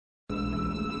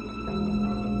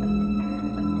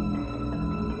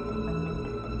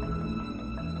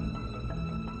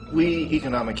We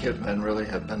economic hitmen really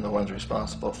have been the ones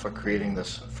responsible for creating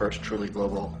this first truly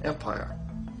global empire.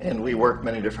 And we work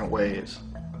many different ways.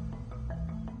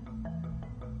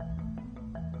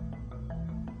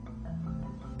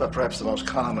 But perhaps the most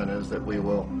common is that we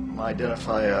will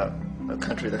identify a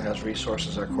country that has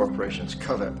resources our corporations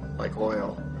covet, like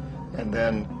oil, and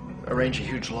then arrange a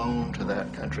huge loan to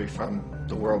that country from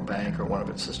the World Bank or one of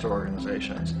its sister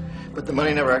organizations. But the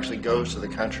money never actually goes to the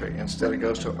country. Instead, it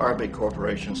goes to our big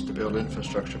corporations to build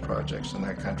infrastructure projects in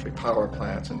that country, power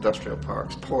plants, industrial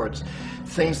parks, ports,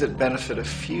 things that benefit a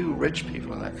few rich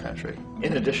people in that country,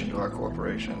 in addition to our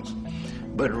corporations,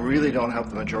 but really don't help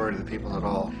the majority of the people at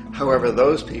all. However,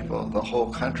 those people, the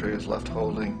whole country is left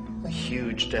holding a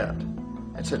huge debt.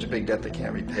 It's such a big debt they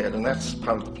can't repay it, and that's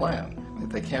part of the plan.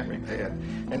 They can't repay it.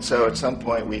 And so at some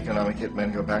point we economic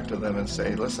hitmen go back to them and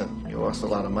say, listen, you owe us a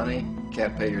lot of money,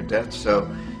 can't pay your debt, so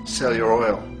sell your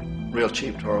oil real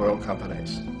cheap to our oil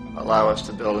companies. Allow us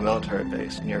to build a military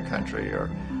base in your country, or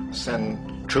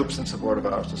send troops in support of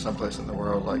ours to someplace in the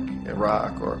world like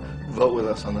Iraq, or vote with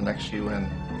us on the next UN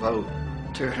vote.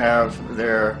 To have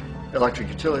their electric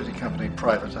utility company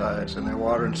privatized and their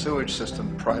water and sewage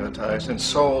system privatized and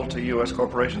sold to U.S.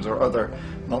 corporations or other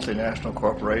multinational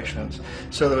corporations.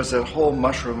 So there was that whole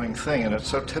mushrooming thing, and it's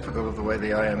so typical of the way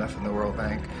the IMF and the World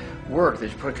Bank work,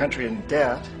 that you put a country in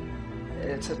debt,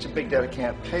 it's such a big debt it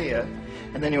can't pay it,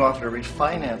 and then you offer to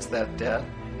refinance that debt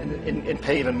and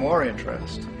pay even more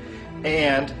interest.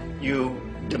 And you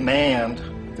demand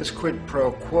this quid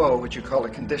pro quo, which you call a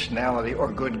conditionality or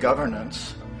good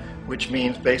governance, which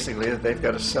means basically that they've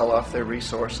got to sell off their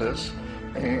resources,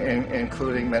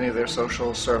 including many of their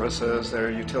social services, their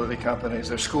utility companies,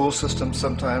 their school systems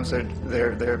sometimes,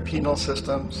 their penal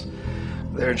systems,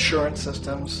 their insurance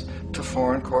systems, to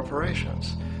foreign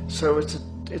corporations. So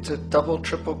it's a double,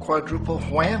 triple, quadruple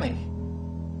whammy.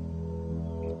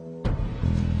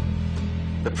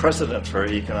 The precedent for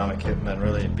economic hitmen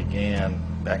really began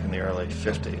back in the early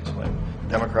 50s when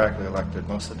democratically elected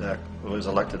Mossadegh, who was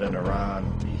elected in Iran.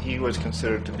 He was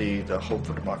considered to be the hope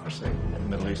for democracy in the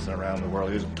Middle East and around the world.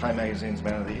 He was Time Magazine's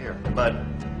Man of the Year. But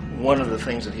one of the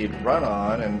things that he'd run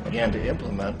on and began to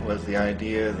implement was the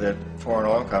idea that foreign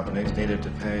oil companies needed to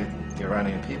pay the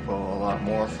Iranian people a lot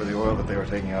more for the oil that they were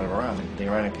taking out of Iran. The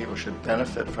Iranian people should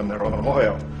benefit from their own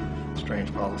oil.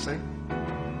 Strange policy.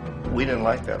 We didn't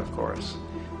like that, of course.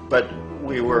 But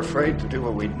we were afraid to do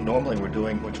what we normally were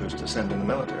doing, which was to send in the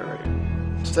military.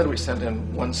 Instead, we sent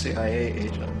in one CIA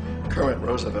agent, Kermit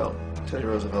Roosevelt, Teddy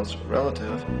Roosevelt's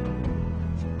relative.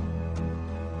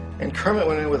 And Kermit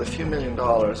went in with a few $1 million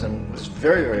and was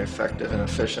very, very effective and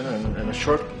efficient. And in a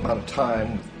short amount of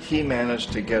time, he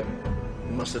managed to get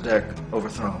Mossadegh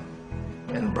overthrown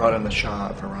and brought in the Shah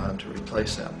of Iran to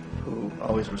replace him, who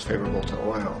always was favorable to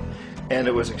oil. And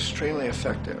it was extremely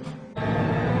effective.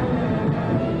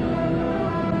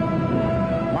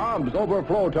 Mobs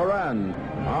overflow Tehran.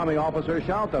 Army officers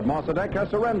shout that Mossadegh has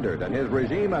surrendered and his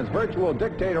regime as virtual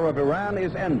dictator of Iran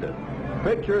is ended.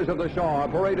 Pictures of the Shah are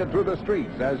paraded through the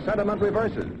streets as sentiment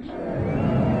reverses.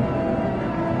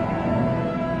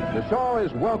 The Shah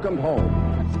is welcomed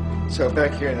home. So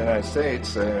back here in the United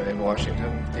States, in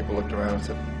Washington, people looked around and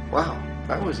said, wow,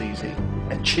 that was easy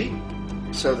and cheap.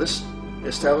 So this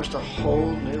established a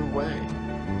whole new way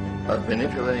of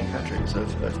manipulating countries,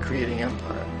 of creating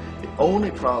empire. The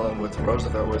only problem with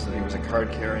Roosevelt was that he was a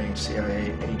card-carrying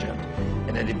CIA agent,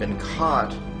 and had he been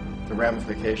caught, the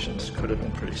ramifications could have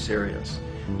been pretty serious.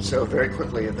 So very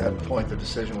quickly at that point, the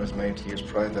decision was made to use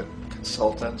private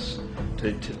consultants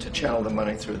to channel the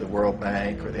money through the World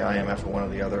Bank or the IMF or one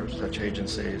of the other such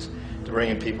agencies, to bring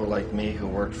in people like me who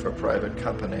worked for private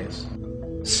companies,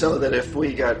 so that if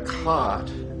we got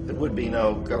caught, there would be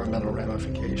no governmental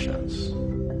ramifications.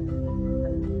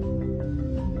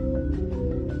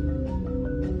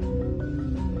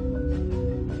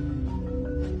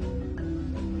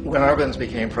 When Arbenz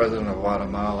became president of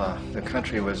Guatemala, the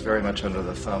country was very much under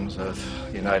the thumbs of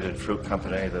United Fruit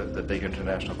Company, the big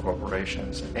international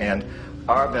corporations. And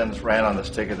Arbenz ran on this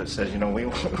ticket that said, you know, we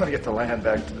want to get the land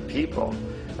back to the people.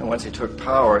 And once he took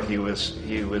power, he was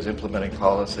implementing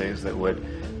policies that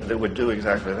would do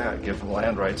exactly that, give the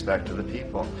land rights back to the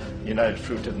people. United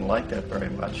Fruit didn't like that very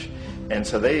much. And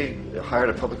so they hired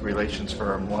a public relations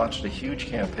firm, launched a huge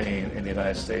campaign in the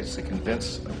United States to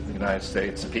convince the United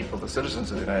States people, the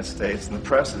citizens of the United States, and the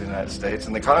press of the United States,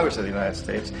 and the Congress of the United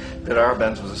States, that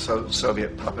Arbenz was a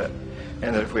Soviet puppet,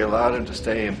 and that if we allowed him to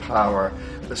stay in power,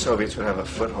 the Soviets would have a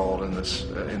foothold in this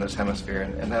hemisphere.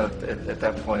 And that, at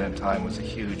that point in time, was a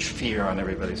huge fear on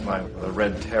everybody's mind, the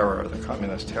Red Terror, the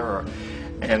Communist Terror.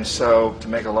 And so, to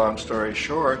make a long story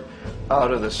short,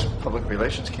 out of this public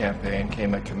relations campaign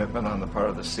came a commitment on the part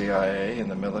of the CIA and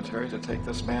the military to take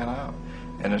this man out.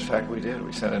 And in fact, we did.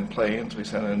 We sent in planes, we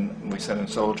sent in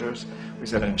soldiers, we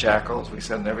sent in jackals, we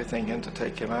sent everything in to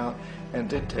take him out, and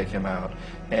did take him out.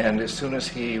 And as soon as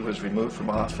he was removed from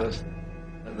office,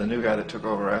 the new guy that took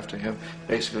over after him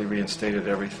basically reinstated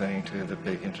everything to the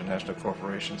big international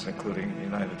corporations, including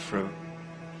United Fruit.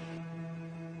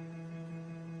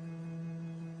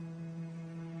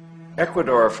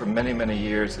 Ecuador for many, many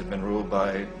years had been ruled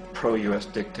by pro-U.S.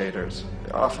 dictators,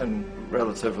 often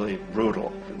relatively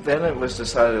brutal. Then it was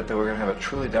decided that they were going to have a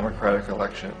truly democratic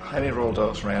election. Jaime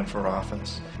Roldos ran for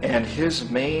office, and his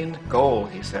main goal,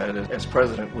 he said, as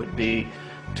president would be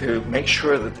to make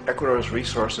sure that Ecuador's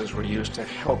resources were used to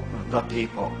help the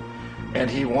people.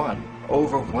 And he won,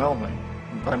 overwhelming,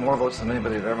 by more votes than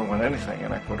anybody had ever won anything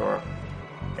in Ecuador.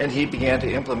 And he began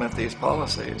to implement these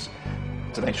policies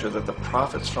to make sure that the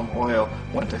profits from oil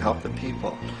went to help the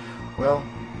people. Well,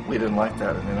 we didn't like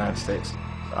that in the United States.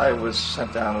 I was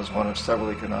sent down as one of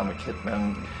several economic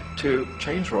hitmen to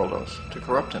change Roldos, to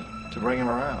corrupt him, to bring him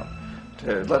around,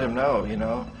 to let him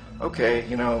know, okay,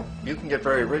 you can get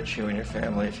very rich, you and your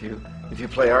family, if you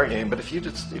play our game, but if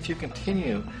you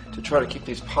continue to try to keep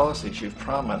these policies you've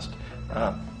promised,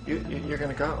 you're going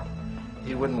to go.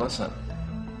 He wouldn't listen.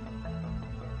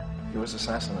 He was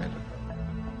assassinated.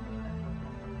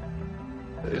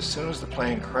 As soon as the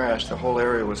plane crashed, the whole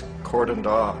area was cordoned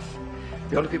off.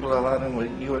 The only people allowed in were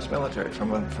U.S. military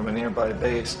from a nearby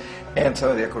base and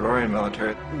some of the Ecuadorian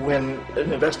military. When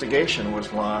an investigation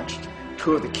was launched,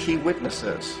 two of the key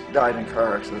witnesses died in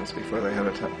car accidents before they had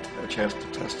a chance to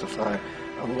testify.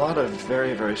 A lot of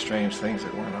very, very strange things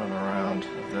that went on around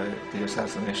the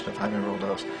assassination of Jaime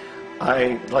Roldos.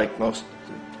 I, like most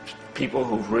people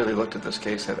who've really looked at this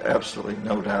case, have absolutely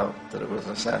no doubt that it was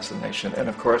an assassination. And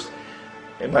of course,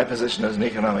 in my position as an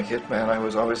economic hitman, I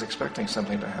was always expecting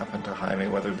something to happen to Jaime,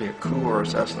 whether it be a coup or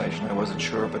assassination. I wasn't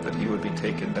sure, but that he would be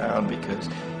taken down because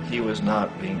he was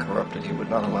not being corrupted. He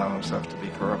would not allow himself to be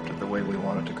corrupted the way we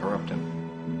wanted to corrupt him.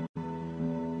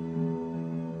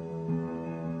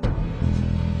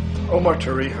 Omar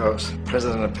Torrijos,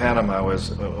 president of Panama,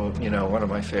 was, one of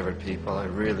my favorite people. I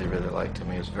really, really liked him.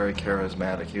 He was very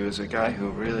charismatic. He was a guy who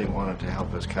really wanted to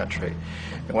help his country.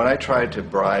 And when I tried to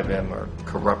bribe him or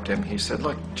corrupt him, he said,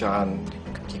 look, John,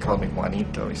 he called me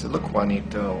Juanito. He said, look,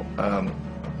 Juanito,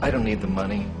 I don't need the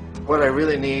money. What I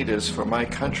really need is for my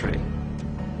country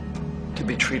to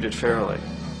be treated fairly.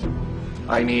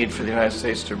 I need for the United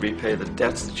States to repay the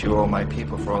debts that you owe my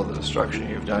people for all the destruction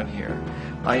you've done here.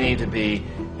 I need to be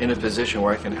in a position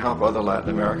where I can help other Latin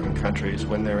American countries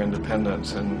win their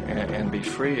independence and be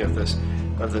free of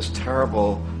this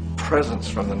terrible presence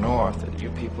from the north that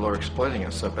you people are exploiting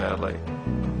us so badly.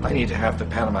 I need to have the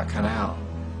Panama Canal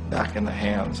back in the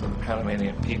hands of the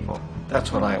Panamanian people.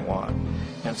 That's what I want.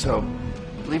 And so,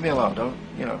 leave me alone.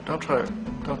 Don't try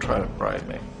to bribe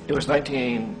me. It was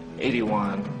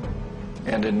 1981,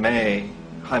 and in May,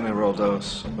 Jaime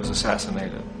Roldos was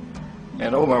assassinated.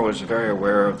 And Omar was very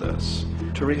aware of this.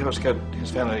 Torrijos got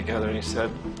his family together and he said,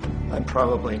 I'm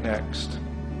probably next,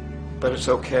 but it's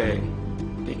okay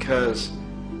because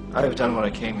I've done what I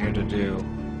came here to do.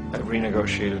 I've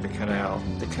renegotiated the canal.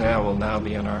 The canal will now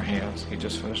be in our hands. He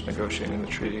just finished negotiating the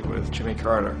treaty with Jimmy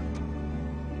Carter.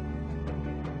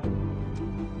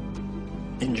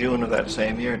 In June of that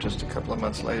same year, just a couple of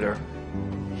months later,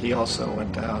 he also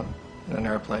went down in an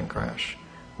airplane crash,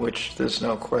 which there's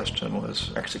no question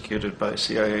was executed by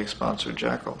CIA-sponsored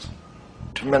jackals.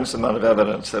 Tremendous amount of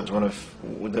evidence that one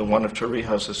of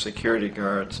Torrijos' security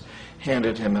guards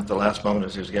handed him at the last moment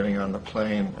as he was getting on the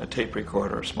plane a tape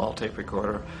recorder, a small tape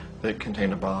recorder that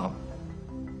contained a bomb.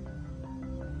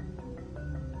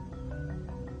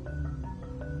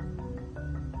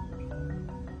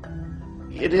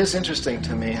 It is interesting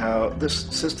to me how this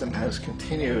system has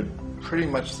continued pretty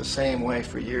much the same way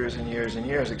for years and years and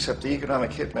years, except the economic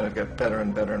hitmen have got better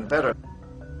and better and better.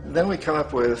 Then we come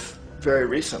up with, very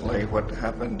recently, what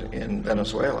happened in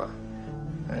Venezuela.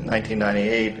 In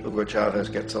 1998, Hugo Chavez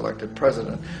gets elected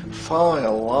president, following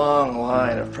a long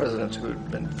line of presidents who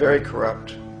had been very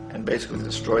corrupt and basically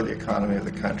destroyed the economy of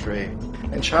the country.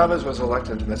 And Chavez was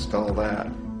elected amidst all that.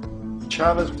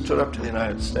 Chavez stood up to the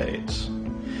United States,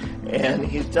 and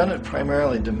he's done it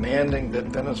primarily demanding that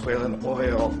Venezuelan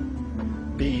oil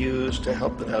be used to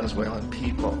help the Venezuelan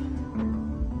people.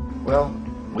 Well,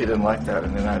 we didn't like that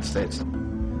in the United States.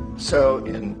 So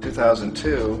in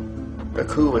 2002, a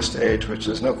coup was staged, which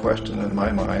there's no question in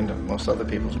my mind, and most other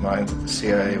people's minds, that the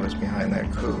CIA was behind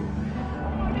that coup.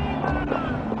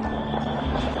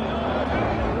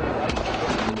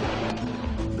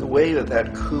 way that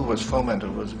that coup was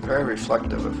fomented was very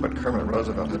reflective of what Kermit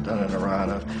Roosevelt had done in Iran,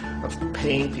 of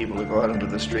paying people to go out into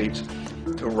the streets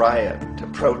to riot, to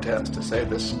protest, to say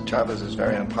this Chavez is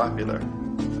very unpopular.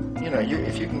 You know,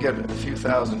 if you can get a few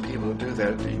thousand people to do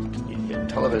that,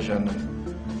 television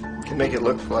can make it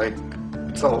look like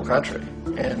it's the whole country,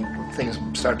 and things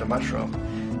start to mushroom.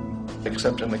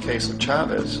 Except in the case of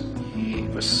Chavez, he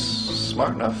was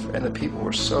smart enough, and the people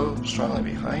were so strongly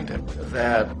behind him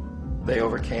that they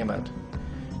overcame it,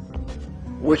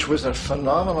 which was a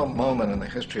phenomenal moment in the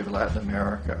history of Latin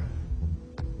America.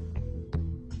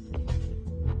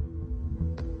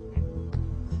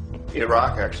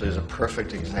 Iraq actually is a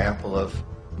perfect example of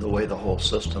the way the whole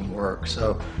system works.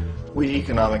 So we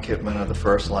economic hitmen are the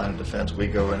first line of defense. We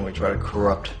go in, we try to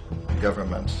corrupt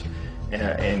governments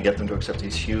and get them to accept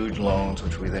these huge loans,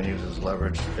 which we then use as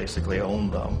leverage to basically own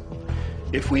them.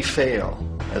 If we fail,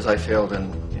 as I failed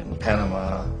in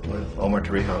Panama with Omar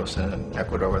Torrijos and in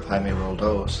Ecuador with Jaime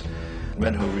Roldos,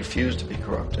 men who refused to be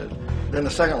corrupted, then the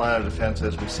second line of defense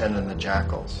is we send in the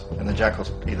jackals. And the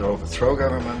jackals either overthrow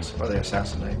governments or they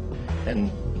assassinate. And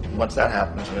once that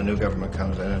happens and a new government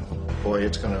comes in, boy,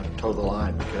 it's going to toe the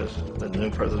line because the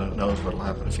new president knows what will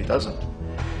happen if he doesn't.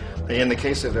 In the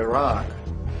case of Iraq,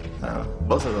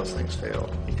 both of those things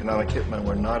failed. Economic hitmen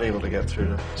were not able to get through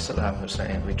to Saddam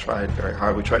Hussein. We tried very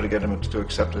hard. We tried to get him to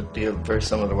accept a deal very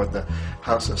similar to what the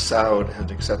House of Saud had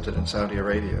accepted in Saudi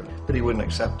Arabia, but he wouldn't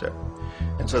accept it.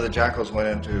 And so the jackals went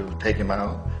in to take him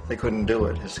out. They couldn't do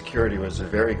it. His security was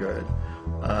very good.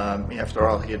 After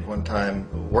all, he had one time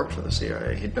worked for the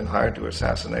CIA. He'd been hired to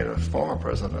assassinate a former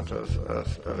president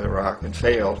of Iraq and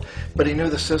failed, but he knew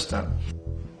the system.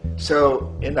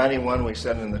 So in '91, we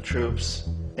send in the troops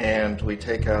and we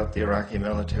take out the Iraqi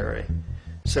military.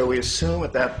 So we assume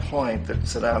at that point that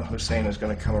Saddam Hussein is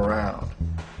going to come around.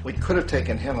 We could have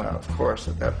taken him out, of course,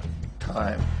 at that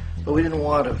time, but we didn't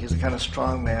want to. He's the kind of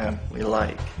strong man we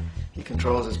like. He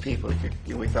controls his people.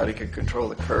 We thought he could control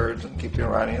the Kurds and keep the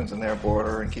Iranians in their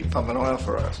border and keep pumping oil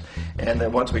for us. And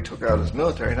then once we took out his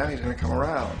military, now he's going to come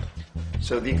around.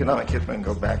 So the economic hitmen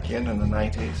go back in the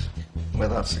 90s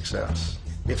without success.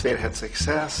 If they'd had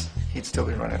success, he'd still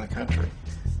be running the country.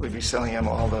 We'd be selling him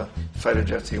all the fighter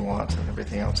jets he wants and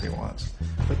everything else he wants.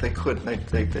 But they couldn't.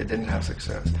 They didn't have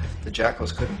success. The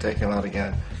jackals couldn't take him out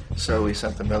again, so we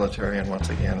sent the military in once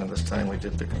again, and this time we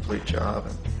did the complete job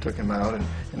and took him out, and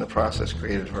in the process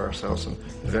created for ourselves some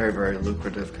very, very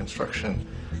lucrative construction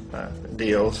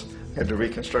deals. We had to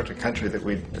reconstruct a country that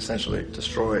we'd essentially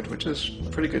destroyed, which is a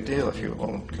pretty good deal if you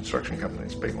own construction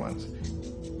companies, big ones.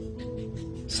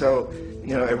 So,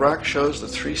 you know, Iraq shows the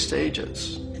three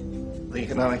stages. The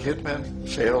economic hitmen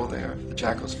failed there, the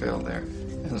jackals failed there,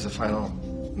 and as a final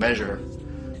measure,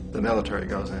 the military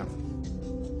goes in.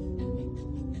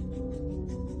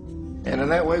 And in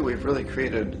that way, we've really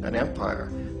created an empire,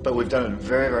 but we've done it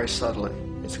very, very subtly.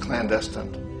 It's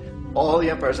clandestine. All the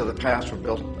empires of the past were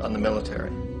built on the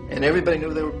military, and everybody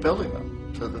knew they were building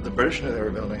them. So the British knew they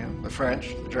were building them, the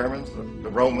French, the Germans, the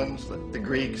Romans, the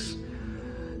Greeks.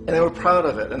 And they were proud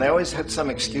of it, and they always had some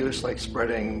excuse like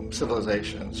spreading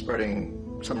civilization,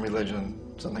 spreading some religion,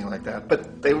 something like that.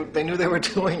 But they knew they were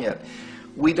doing it.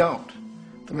 We don't.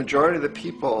 The majority of the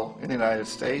people in the United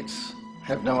States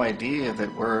have no idea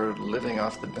that we're living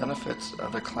off the benefits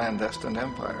of a clandestine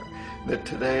empire, that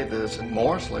today there's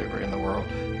more slavery in the world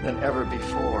than ever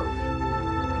before.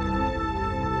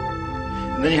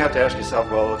 And then you have to ask yourself,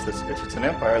 well, if it's an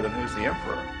empire, then who's the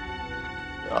emperor?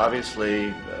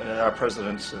 Obviously, our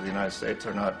presidents of the United States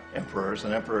are not emperors.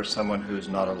 An emperor is someone who's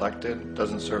not elected,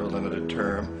 doesn't serve a limited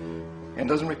term, and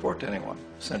doesn't report to anyone,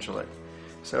 essentially.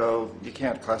 So you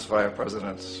can't classify our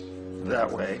presidents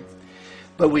that way.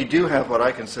 But we do have what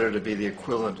I consider to be the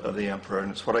equivalent of the emperor,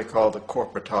 and it's what I call the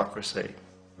corporatocracy.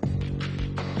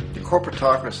 The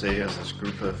corporatocracy is this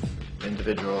group of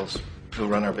individuals who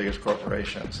run our biggest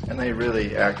corporations, and they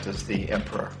really act as the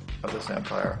emperor of this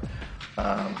empire.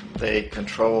 They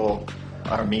control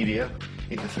our media,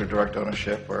 either through direct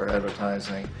ownership or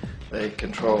advertising. They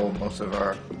control most of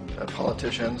our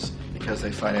politicians because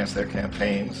they finance their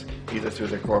campaigns either through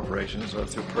their corporations or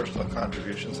through personal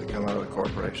contributions that come out of the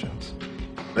corporations.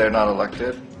 They're not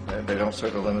elected, they don't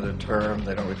serve a limited term,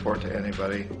 they don't report to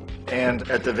anybody. And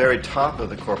at the very top of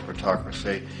the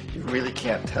corporatocracy, you really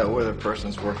can't tell whether a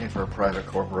person's working for a private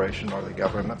corporation or the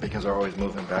government because they're always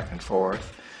moving back and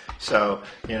forth. So,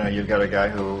 you know, you've got a guy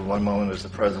who one moment is the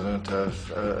president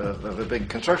of a big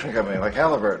construction company like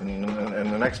Halliburton,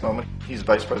 and the next moment he's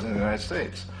vice president of the United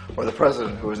States, or the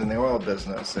president who is in the oil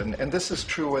business. And this is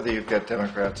true whether you've got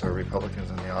Democrats or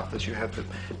Republicans in the office. You have to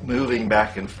moving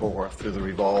back and forth through the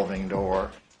revolving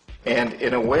door. And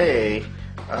in a way,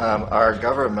 Our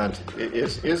government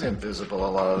is invisible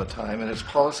a lot of the time, and its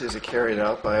policies are carried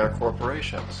out by our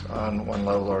corporations on one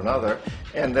level or another.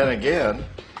 And then again,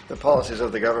 the policies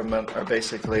of the government are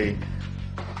basically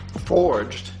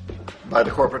forged by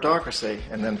the corporatocracy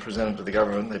and then presented to the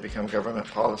government. They become government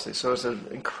policy. So it's an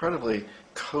incredibly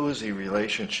cozy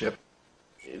relationship.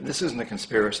 This isn't a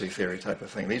conspiracy theory type of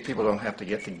thing. These people don't have to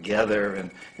get together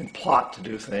and plot to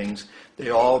do things. They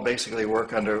all basically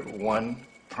work under one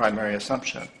primary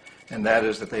assumption, and that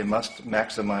is that they must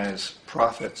maximize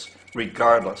profits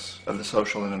regardless of the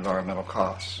social and environmental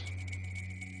costs.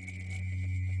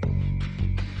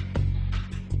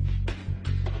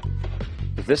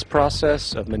 This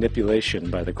process of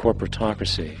manipulation by the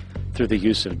corporatocracy through the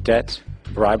use of debt,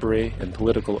 bribery, and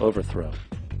political overthrow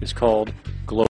is called global